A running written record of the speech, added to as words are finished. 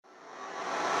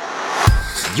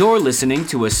You're listening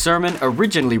to a sermon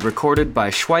originally recorded by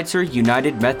Schweitzer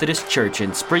United Methodist Church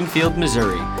in Springfield,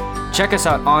 Missouri. Check us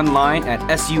out online at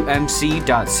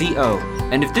sumc.co.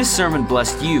 And if this sermon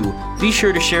blessed you, be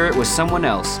sure to share it with someone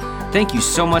else. Thank you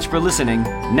so much for listening.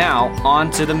 Now,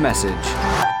 on to the message.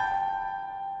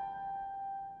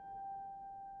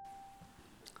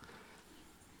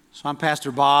 So I'm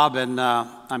Pastor Bob, and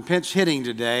I'm pinch hitting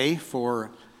today for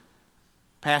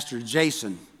Pastor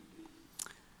Jason.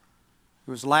 It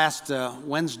was last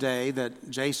Wednesday that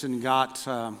Jason got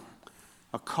a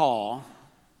call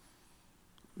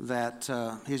that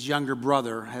his younger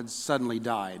brother had suddenly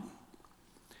died.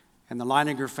 And the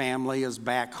Leininger family is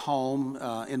back home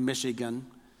in Michigan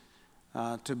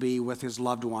to be with his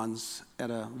loved ones at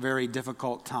a very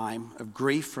difficult time of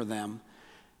grief for them. And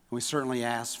we certainly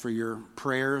ask for your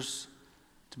prayers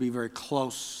to be very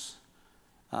close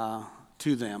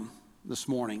to them this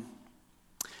morning.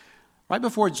 Right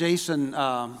before Jason,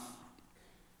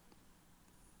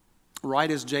 right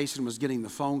as Jason was getting the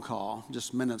phone call,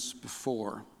 just minutes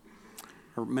before,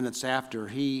 or minutes after,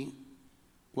 he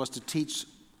was to teach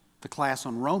the class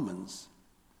on Romans,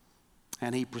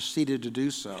 and he proceeded to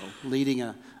do so, leading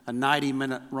a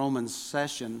 90-minute Romans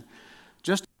session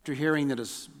just after hearing that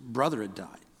his brother had died.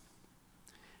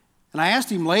 And I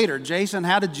asked him later, Jason,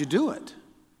 how did you do it?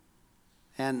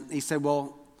 And he said,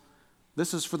 well,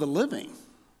 this is for the living.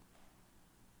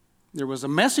 There was a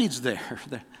message there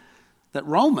that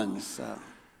Romans,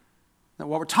 that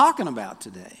what we're talking about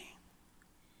today,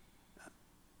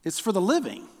 it's for the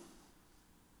living. And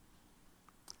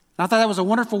I thought that was a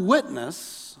wonderful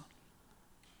witness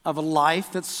of a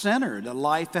life that's centered, a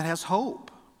life that has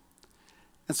hope.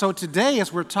 And so today,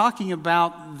 as we're talking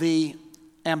about the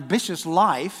ambitious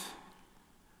life,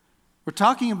 we're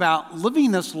talking about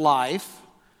living this life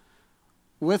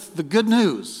with the good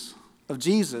news of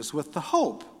Jesus, with the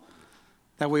hope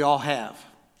that we all have.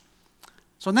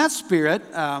 So in that spirit,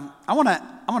 I want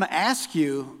to ask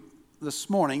you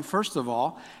this morning, first of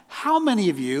all, how many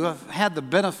of you have had the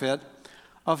benefit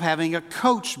of having a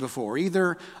coach before,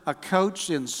 either a coach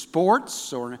in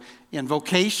sports or in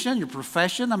vocation, your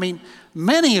profession? I mean,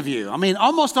 many of you,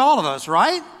 almost all of us,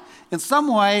 right? In some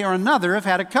way or another have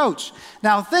had a coach.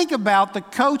 Now think about the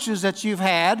coaches that you've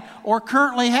had or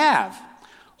currently have.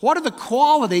 What are the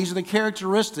qualities or the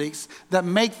characteristics that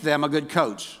make them a good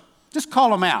coach? Just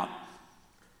call them out.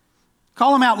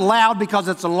 Call them out loud because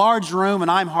it's a large room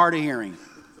and I'm hard of hearing.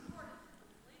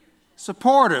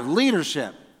 Supportive,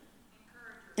 leadership,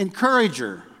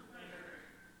 encourager,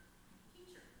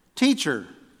 teacher,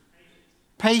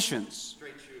 patience,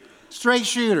 straight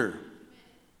shooter,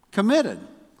 committed.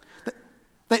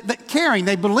 Caring,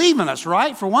 they believe in us,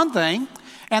 right? For one thing.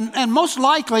 And most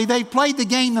likely they played the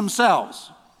game themselves.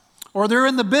 Or they're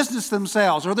in the business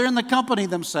themselves, or they're in the company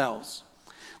themselves.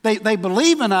 They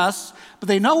believe in us, but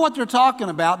they know what they're talking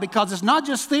about because it's not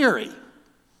just theory.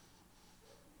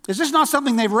 It's just not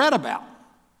something they've read about.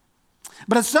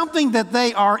 But it's something that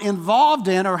they are involved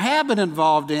in or have been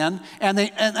involved in, and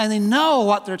they know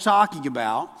what they're talking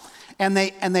about, and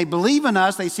they believe in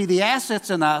us, they see the assets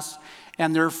in us,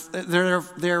 and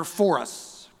they're for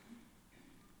us.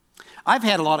 I've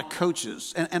had a lot of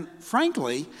coaches, and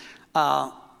frankly,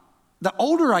 the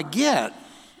older I get,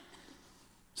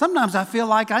 sometimes I feel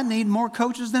like I need more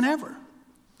coaches than ever.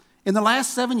 In the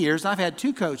last 7 years, I've had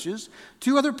 2 coaches,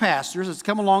 2 other pastors that's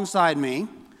come alongside me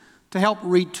to help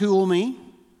retool me,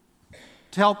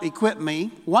 to help equip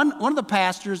me. One of the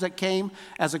pastors that came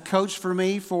as a coach for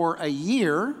me for a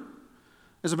year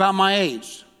is about my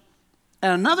age.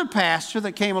 And another pastor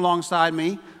that came alongside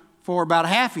me for about a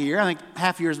half a year, I think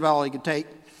half a year is about all he could take,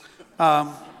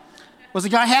 was a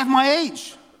guy half my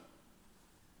age.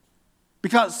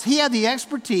 Because he had the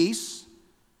expertise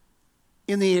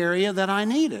in the area that I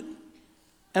needed.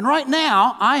 And right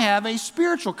now, I have a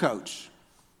spiritual coach.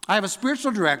 I have a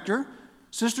spiritual director,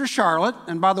 Sister Charlotte.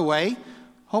 And by the way,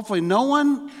 hopefully no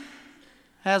one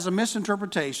has a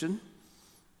misinterpretation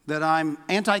that I'm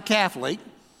anti-Catholic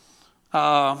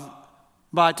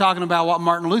by talking about what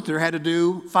Martin Luther had to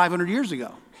do 500 years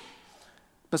ago.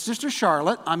 But Sister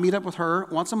Charlotte, I meet up with her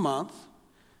once a month,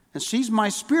 and she's my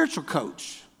spiritual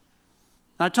coach.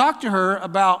 I talk to her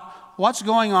about what's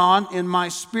going on in my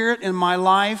spirit, in my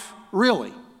life,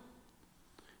 really.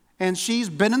 And she's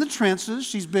been in the trenches.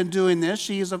 She's been doing this.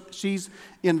 She's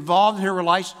involved in her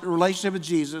relationship with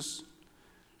Jesus.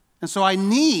 And so I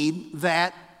need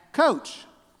that coach.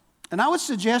 And I would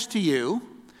suggest to you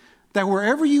that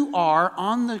wherever you are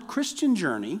on the Christian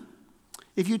journey,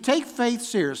 if you take faith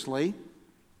seriously,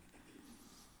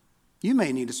 you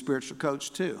may need a spiritual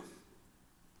coach too.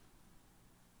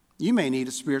 You may need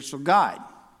a spiritual guide.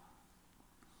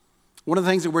 One of the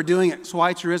things that we're doing at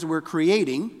Schweitzer is we're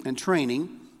creating and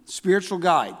training spiritual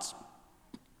guides.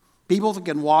 People that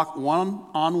can walk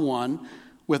one-on-one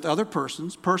with other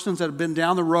persons that have been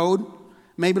down the road,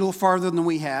 maybe a little farther than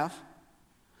we have.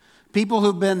 People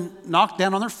who've been knocked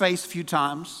down on their face a few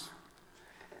times.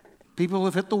 People who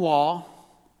have hit the wall.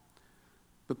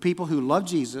 But people who love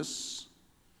Jesus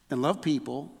and love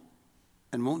people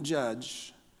and won't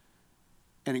judge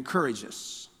and encourage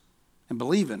us and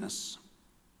believe in us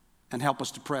and help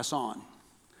us to press on.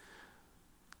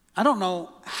 I don't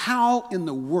know how in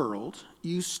the world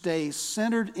you stay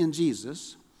centered in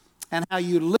Jesus and how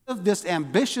you live this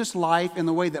ambitious life in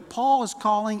the way that Paul is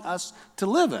calling us to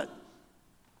live it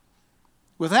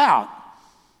without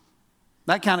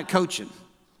that kind of coaching,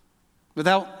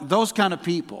 without those kind of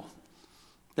people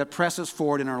that press us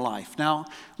forward in our life. Now,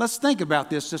 let's think about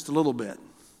this just a little bit.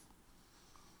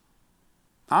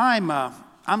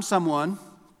 I'm someone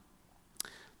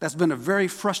that's been a very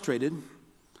frustrated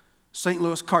St.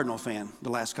 Louis Cardinal fan the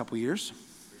last couple years.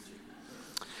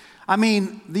 I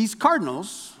mean, these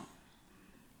Cardinals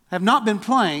have not been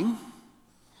playing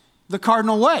the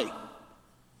Cardinal way.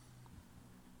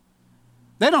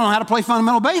 They don't know how to play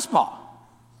fundamental baseball.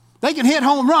 They can hit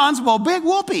home runs, well, big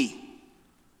whoopee.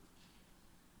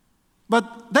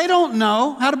 But they don't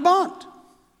know how to bunt.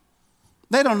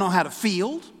 They don't know how to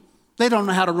field. They don't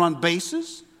know how to run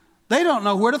bases. They don't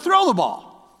know where to throw the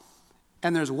ball.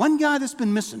 And there's one guy that's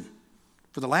been missing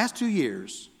for the last 2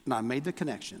 years, and I made the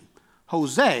connection.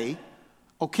 Jose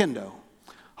Oquendo.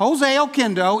 Jose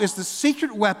Oquendo is the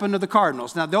secret weapon of the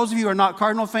Cardinals. Now, those of you who are not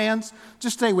Cardinal fans,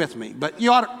 just stay with me. But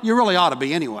you really ought to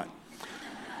be anyway.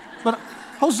 But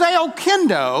Jose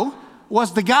Oquendo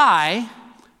was the guy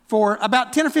for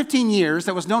about 10 or 15 years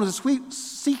that was known as a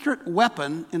secret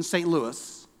weapon in St.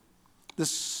 Louis.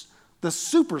 The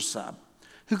super sub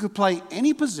who could play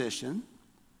any position,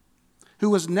 who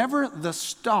was never the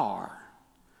star,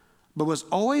 but was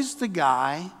always the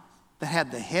guy that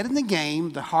had the head in the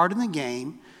game, the heart in the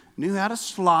game, knew how to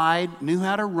slide, knew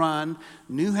how to run,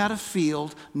 knew how to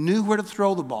field, knew where to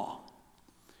throw the ball.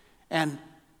 And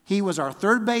he was our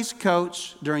third base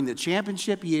coach during the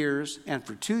championship years, and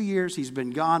for 2 years he's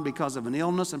been gone because of an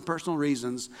illness and personal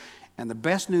reasons. And the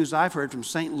best news I've heard from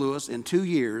St. Louis in 2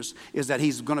 years is that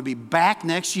he's going to be back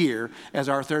next year as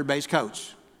our third base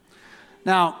coach.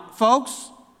 Now, folks,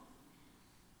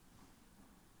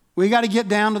 we got to get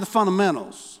down to the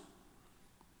fundamentals.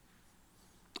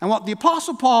 And what the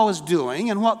Apostle Paul is doing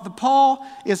and what Paul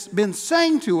has been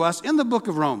saying to us in the book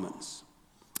of Romans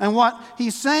and what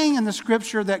he's saying in the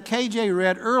scripture that KJ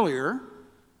read earlier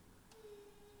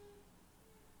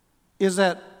is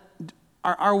that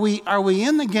are we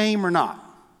in the game or not?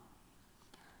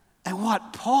 And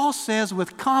what Paul says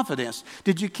with confidence,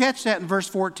 did you catch that in verse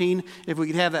 14? If we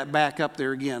could have that back up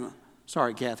there again.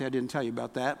 Sorry, Kathy, I didn't tell you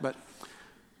about that, but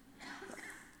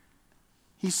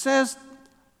he says,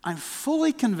 I'm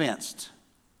fully convinced.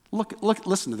 Look,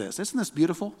 listen to this. Isn't this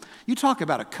beautiful? You talk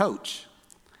about a coach.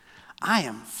 I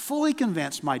am fully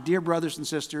convinced, my dear brothers and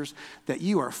sisters, that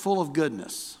you are full of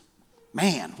goodness.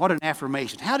 Man, what an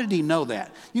affirmation. How did he know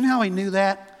that? You know how he knew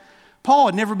that? Paul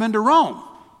had never been to Rome.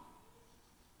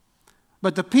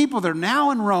 But the people that are now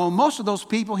in Rome, most of those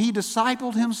people he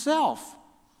discipled himself.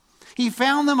 He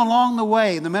found them along the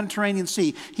way in the Mediterranean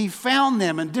Sea. He found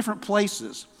them in different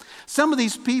places. Some of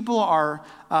these people are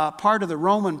part of the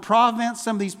Roman province.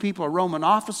 Some of these people are Roman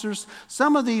officers.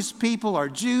 Some of these people are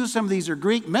Jews. Some of these are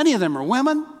Greek. Many of them are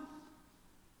women.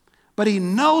 But he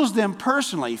knows them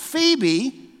personally.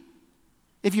 Phoebe,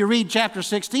 if you read chapter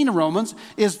 16 of Romans,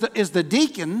 is the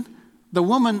deacon, the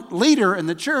woman leader in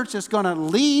the church that's going to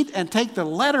lead and take the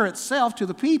letter itself to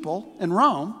the people in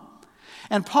Rome.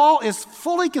 And Paul is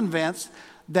fully convinced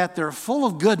that they're full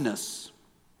of goodness,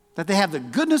 that they have the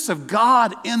goodness of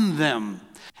God in them.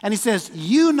 And he says,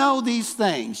 you know these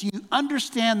things. You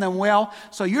understand them well,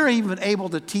 so you're even able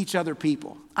to teach other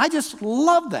people. I just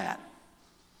love that.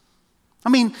 I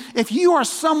mean, if you are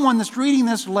someone that's reading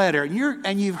this letter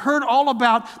and you've heard all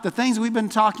about the things we've been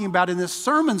talking about in this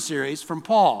sermon series from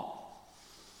Paul,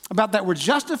 about that we're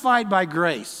justified by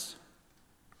grace,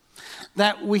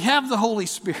 that we have the Holy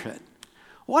Spirit,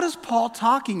 what is Paul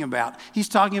talking about? He's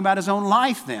talking about his own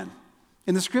life then.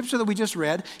 In the scripture that we just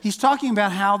read, he's talking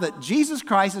about how that Jesus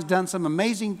Christ has done some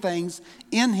amazing things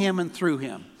in him and through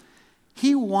him.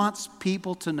 He wants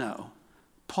people to know,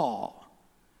 Paul,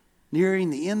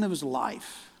 nearing the end of his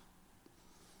life,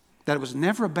 that it was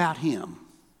never about him,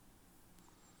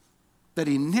 that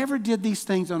he never did these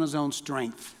things on his own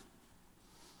strength,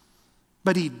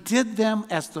 but he did them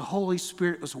as the Holy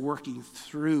Spirit was working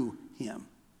through him.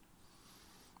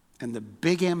 And the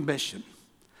big ambition,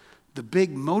 The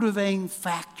big motivating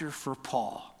factor for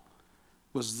Paul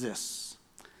was this: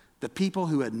 the people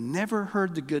who had never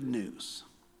heard the good news,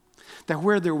 that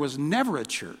where there was never a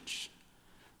church,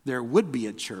 there would be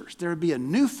a church. There would be a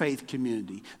new faith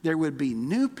community. There would be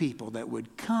new people that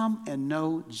would come and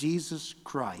know Jesus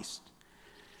Christ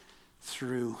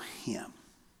through him.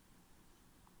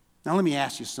 Now let me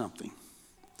ask you something.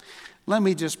 Let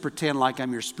me just pretend like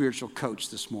I'm your spiritual coach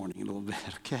this morning a little bit,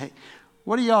 okay?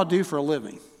 What do y'all do for a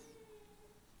living?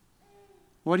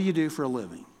 What do you do for a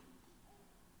living?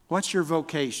 What's your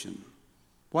vocation?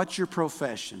 What's your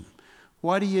profession?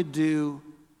 What do you do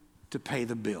to pay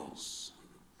the bills?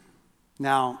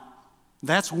 Now,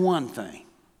 that's one thing.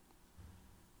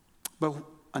 But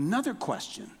another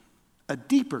question, a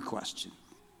deeper question,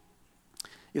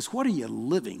 is what are you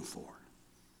living for?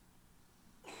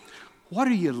 What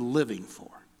are you living for?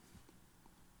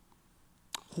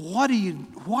 Why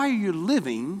are you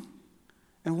living,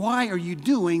 and why are you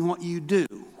doing what you do?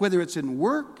 Whether it's in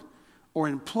work or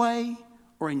in play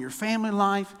or in your family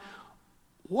life,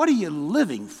 what are you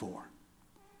living for?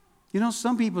 You know,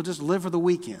 some people just live for the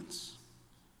weekends.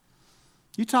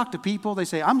 You talk to people, they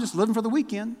say, I'm just living for the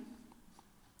weekend.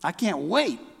 I can't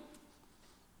wait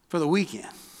for the weekend.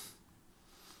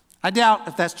 I doubt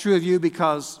if that's true of you,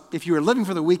 because if you were living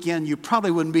for the weekend, you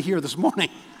probably wouldn't be here this morning.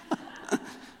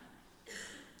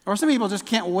 Or some people just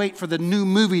can't wait for the new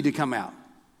movie to come out.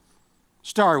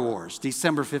 Star Wars,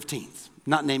 December 15th.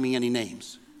 Not naming any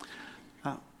names.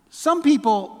 Some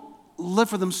people live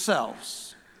for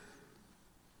themselves.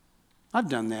 I've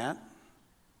done that.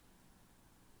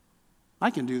 I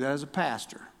can do that as a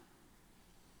pastor.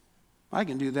 I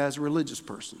can do that as a religious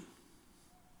person.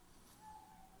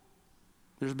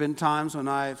 There's been times when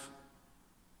I've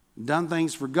done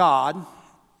things for God,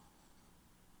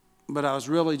 but I was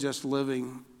really just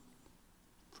living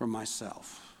for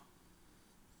myself.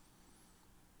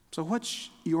 So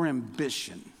what's your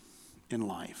ambition in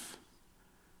life?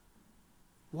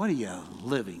 What are you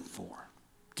living for?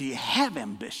 Do you have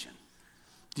ambition?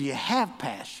 Do you have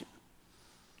passion?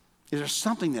 Is there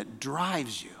something that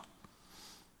drives you?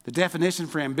 The definition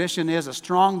for ambition is a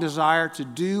strong desire to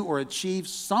do or achieve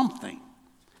something,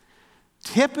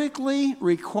 typically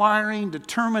requiring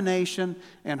determination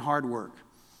and hard work.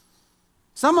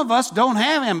 Some of us don't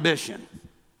have ambition.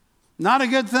 Not a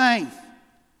good thing.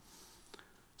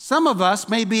 Some of us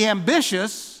may be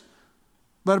ambitious,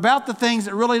 but about the things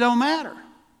that really don't matter.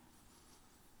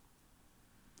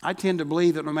 I tend to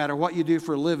believe that no matter what you do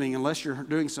for a living, unless you're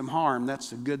doing some harm,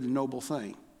 that's a good and noble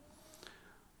thing.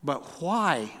 But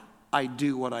why I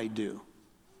do what I do,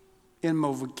 in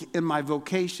my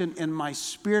vocation, in my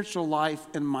spiritual life,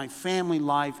 in my family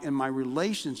life, in my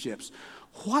relationships,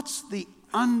 what's the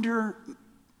underlying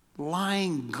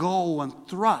goal and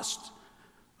thrust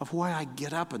of why I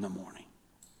get up in the morning?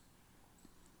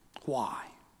 Why?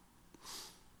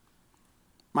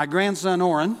 My grandson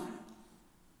Orrin,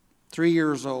 3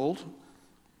 years old,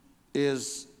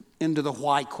 is into the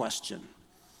why question.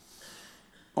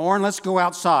 Orrin, let's go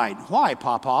outside. Why,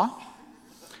 Papa?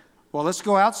 Well, let's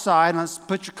go outside and let's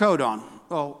put your coat on.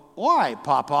 Well, why,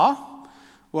 Papa?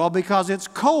 Well, because it's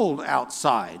cold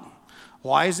outside.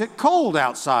 Why is it cold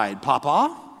outside,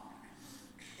 Papa?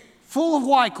 Full of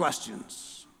why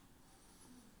questions.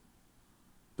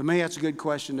 To me, that's a good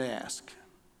question to ask.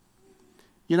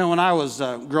 You know, when I was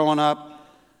growing up,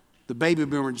 the baby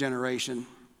boomer generation,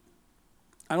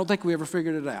 I don't think we ever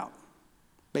figured it out,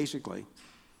 basically.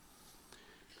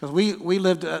 Because we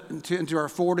lived into our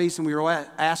 40s, and we were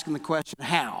asking the question,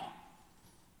 how?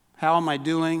 How am I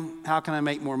doing? How can I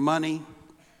make more money?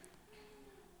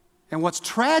 And what's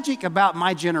tragic about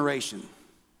my generation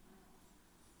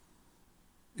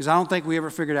is I don't think we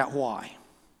ever figured out why.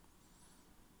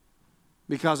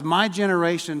 Because my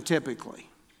generation typically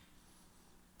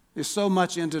is so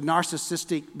much into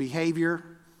narcissistic behavior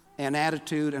and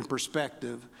attitude and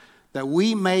perspective that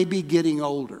we may be getting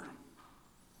older,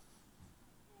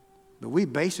 but we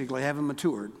basically haven't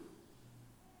matured.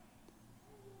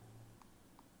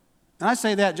 And I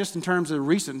say that just in terms of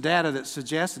recent data that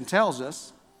suggests and tells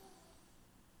us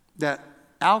that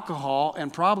alcohol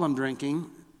and problem drinking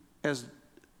is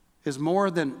more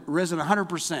than risen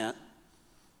 100%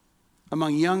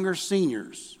 among younger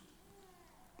seniors.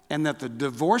 And that the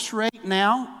divorce rate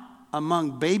now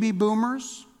among baby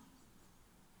boomers,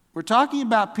 we're talking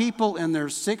about people in their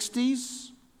 60s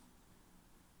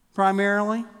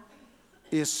primarily,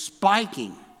 is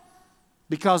spiking.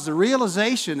 Because the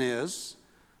realization is,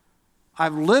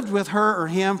 I've lived with her or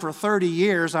him for 30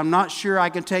 years, I'm not sure I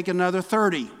can take another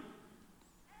 30.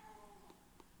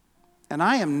 And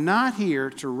I am not here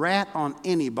to rat on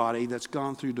anybody that's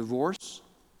gone through divorce.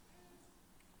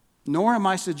 Nor am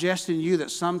I suggesting to you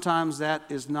that sometimes that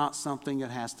is not something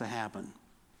that has to happen.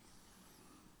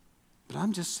 But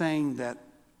I'm just saying that,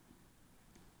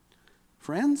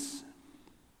 friends,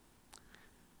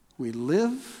 we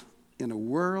live in a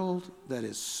world that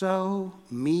is so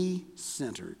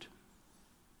me-centered.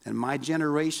 And my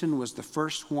generation was the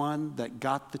first one that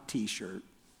got the t-shirt.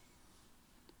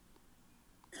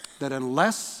 That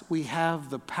unless we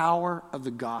have the power of the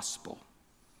gospel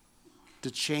to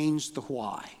change the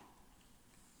why,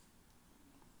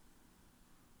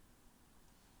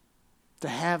 to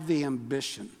have the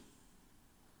ambition,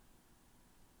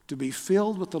 to be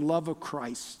filled with the love of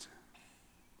Christ,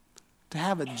 to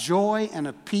have a joy and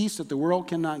a peace that the world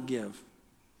cannot give,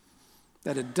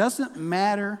 that it doesn't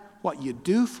matter what you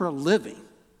do for a living,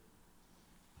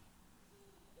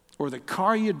 or the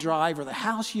car you drive, or the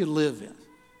house you live in,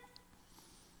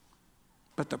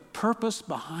 but the purpose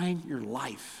behind your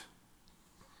life,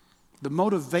 the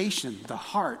motivation, the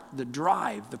heart, the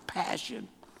drive, the passion,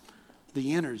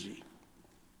 the energy.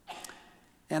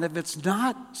 And if it's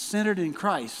not centered in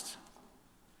Christ,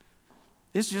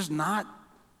 it's just not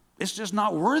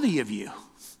worthy of you.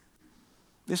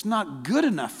 It's not good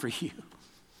enough for you.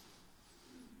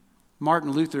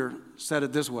 Martin Luther said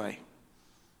it this way,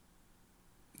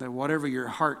 that whatever your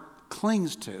heart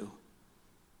clings to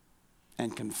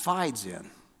and confides in,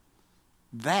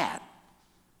 that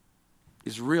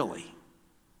is really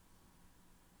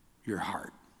your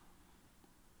heart.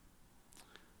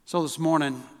 So this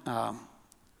morning, I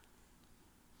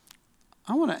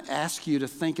want to ask you to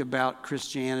think about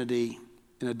Christianity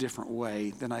in a different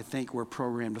way than I think we're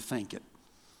programmed to think it.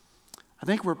 I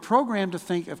think we're programmed to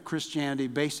think of Christianity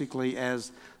basically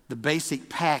as the basic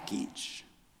package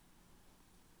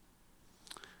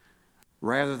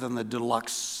rather than the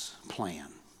deluxe plan.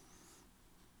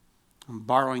 I'm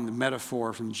borrowing the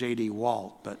metaphor from J.D.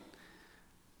 Walt, but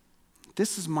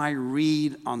this is my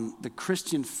read on the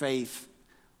Christian faith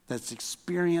that's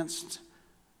experienced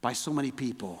by so many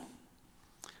people.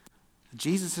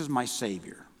 Jesus is my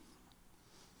Savior.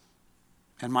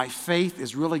 And my faith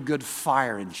is really good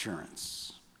fire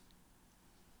insurance.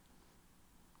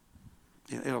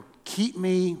 It'll keep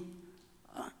me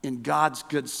in God's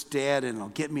good stead, and it'll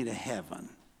get me to heaven.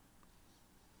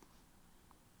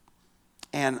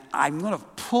 And I'm going to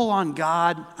pull on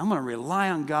God. I'm going to rely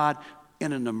on God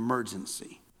in an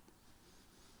emergency.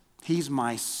 He's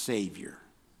my Savior.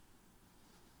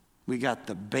 We got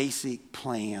the basic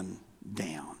plan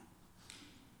down.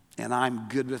 And I'm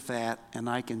good with that, and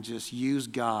I can just use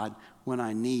God when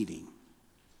I need Him.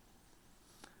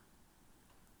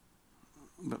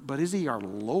 But is He our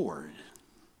Lord?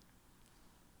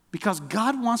 Because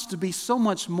God wants to be so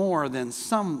much more than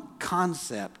some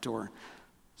concept or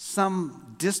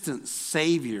some distant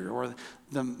Savior or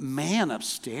the man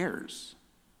upstairs.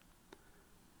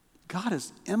 God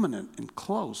is immanent and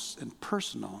close and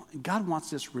personal, and God wants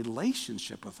this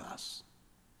relationship with us.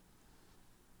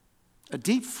 A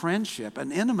deep friendship,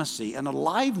 an intimacy, an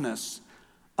aliveness,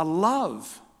 a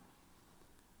love.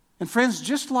 And friends,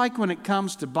 just like when it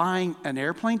comes to buying an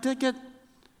airplane ticket,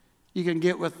 you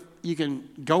can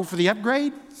go for the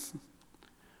upgrade,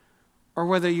 or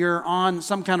whether you're on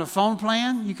some kind of phone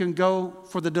plan, you can go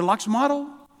for the deluxe model.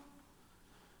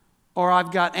 Or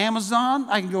I've got Amazon,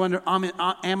 I can go under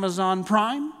Amazon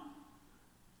Prime.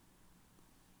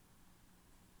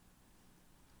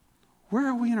 Where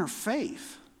are we in our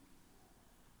faith?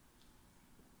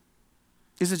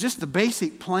 Is it just the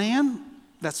basic plan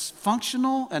that's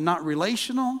functional and not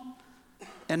relational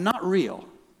and not real?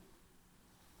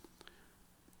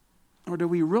 Or do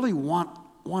we really want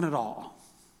it all?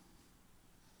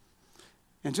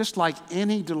 And just like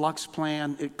any deluxe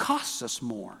plan, it costs us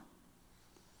more.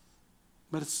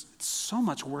 But it's so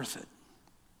much worth it.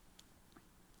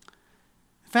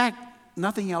 In fact,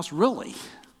 nothing else really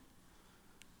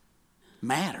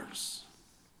matters.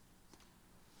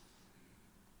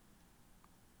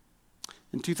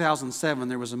 In 2007,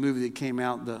 there was a movie that came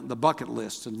out, The Bucket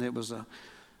List, and it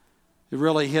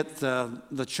really hit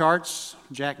the charts.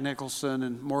 Jack Nicholson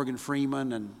and Morgan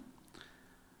Freeman, and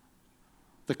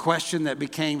the question that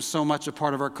became so much a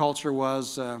part of our culture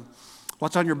was,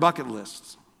 what's on your bucket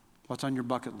list? What's on your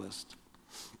bucket list?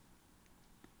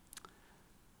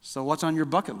 So what's on your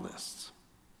bucket list?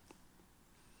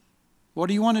 What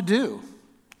do you want to do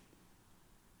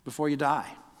before you die?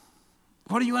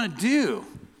 What do you want to do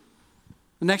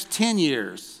the next 10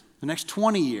 years, the next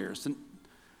 20 years? And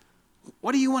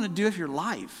what do you want to do with your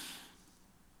life?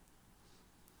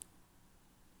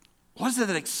 What is it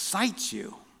that excites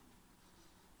you?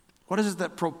 What is it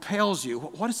that propels you?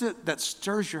 What is it that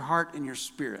stirs your heart and your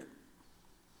spirit?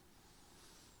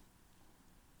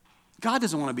 God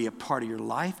doesn't want to be a part of your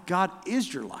life. God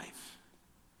is your life.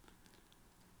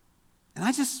 And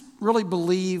I just really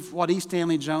believe what E.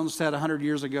 Stanley Jones said 100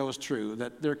 years ago is true,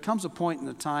 that there comes a point in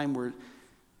the time where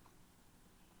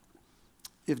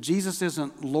if Jesus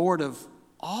isn't Lord of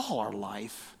all our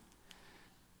life,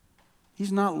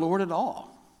 he's not Lord at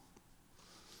all.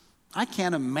 I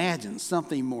can't imagine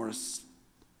something more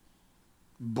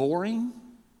boring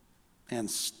and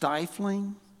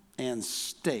stifling and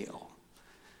stale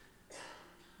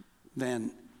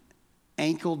than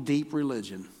ankle-deep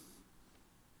religion,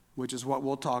 which is what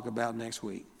we'll talk about next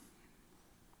week.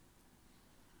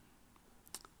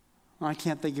 I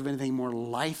can't think of anything more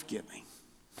life-giving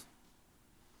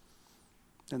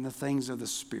than the things of the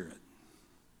Spirit.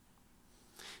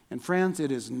 And friends,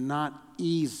 it is not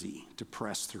easy to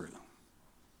press through.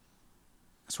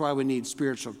 That's why we need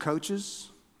spiritual coaches.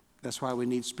 That's why we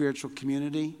need spiritual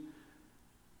community.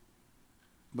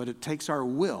 But it takes our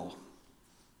will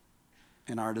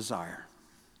and our desire.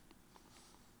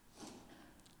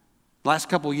 Last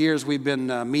couple of years, we've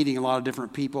been meeting a lot of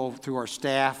different people through our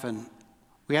staff, and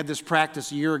we had this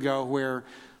practice a year ago where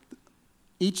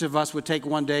each of us would take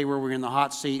one day where we're in the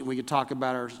hot seat and we could talk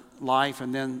about our life,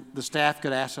 and then the staff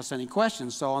could ask us any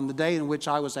questions. So on the day in which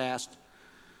I was asked,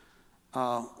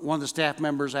 one of the staff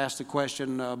members asked the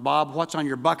question, Bob, what's on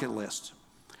your bucket list?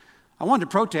 I wanted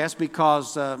to protest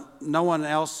because no one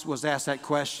else was asked that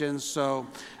question, so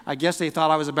I guess they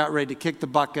thought I was about ready to kick the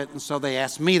bucket, and so they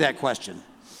asked me that question.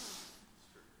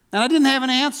 And I didn't have an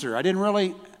answer. I didn't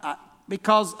really,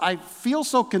 because I feel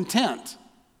so content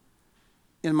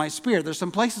in my spirit. There's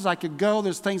some places I could go,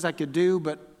 there's things I could do,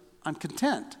 but I'm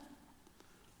content.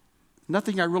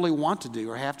 Nothing I really want to do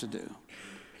or have to do.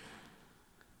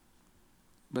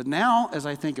 But now, as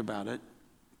I think about it,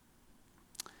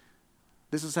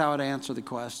 this is how I'd answer the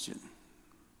question.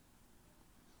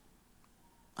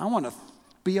 I want to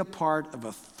be a part of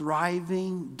a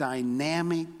thriving,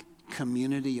 dynamic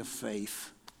community of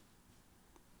faith.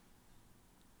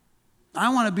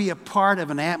 I want to be a part of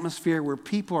an atmosphere where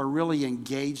people are really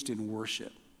engaged in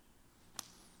worship.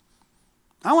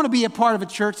 I want to be a part of a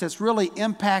church that's really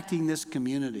impacting this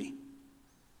community.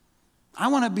 I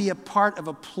want to be a part of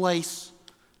a place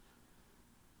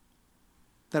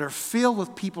that are filled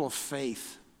with people of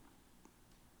faith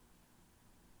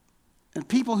and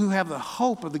people who have the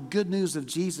hope of the good news of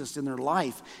Jesus in their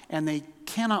life, and they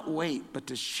cannot wait but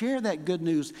to share that good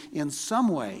news in some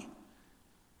way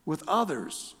with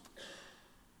others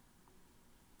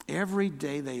every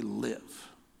day they live.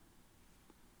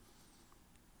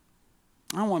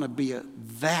 I want to be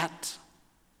that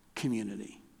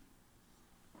community.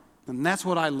 And that's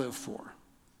what I live for.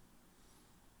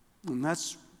 And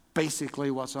that's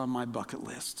basically what's on my bucket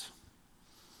list.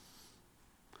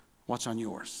 What's on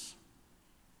yours?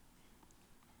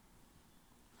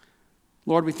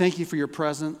 Lord, we thank you for your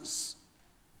presence.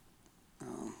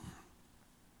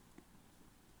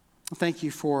 Thank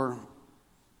you for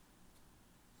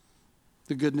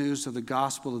the good news of the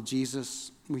gospel of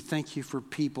Jesus. We thank you for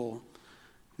people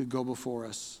who go before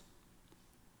us.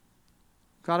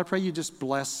 God, I pray you just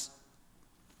bless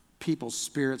people's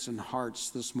spirits and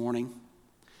hearts this morning.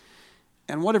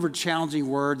 And whatever challenging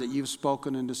word that you've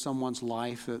spoken into someone's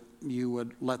life, that you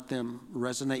would let them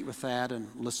resonate with that and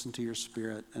listen to your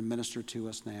Spirit and minister to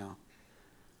us now.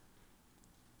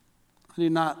 I do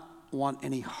not want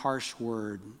any harsh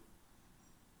word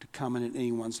to come in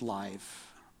anyone's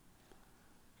life,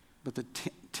 but the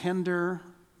tender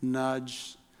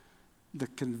nudge, the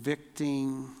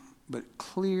convicting but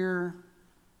clear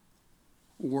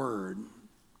word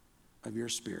of your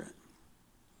Spirit.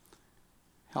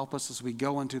 Help us as we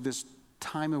go into this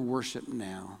time of worship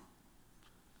now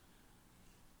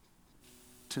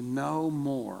to know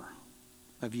more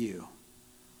of you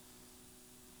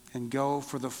and go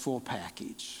for the full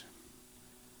package,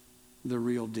 the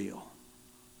real deal.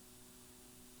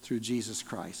 Through Jesus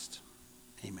Christ.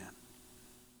 Amen.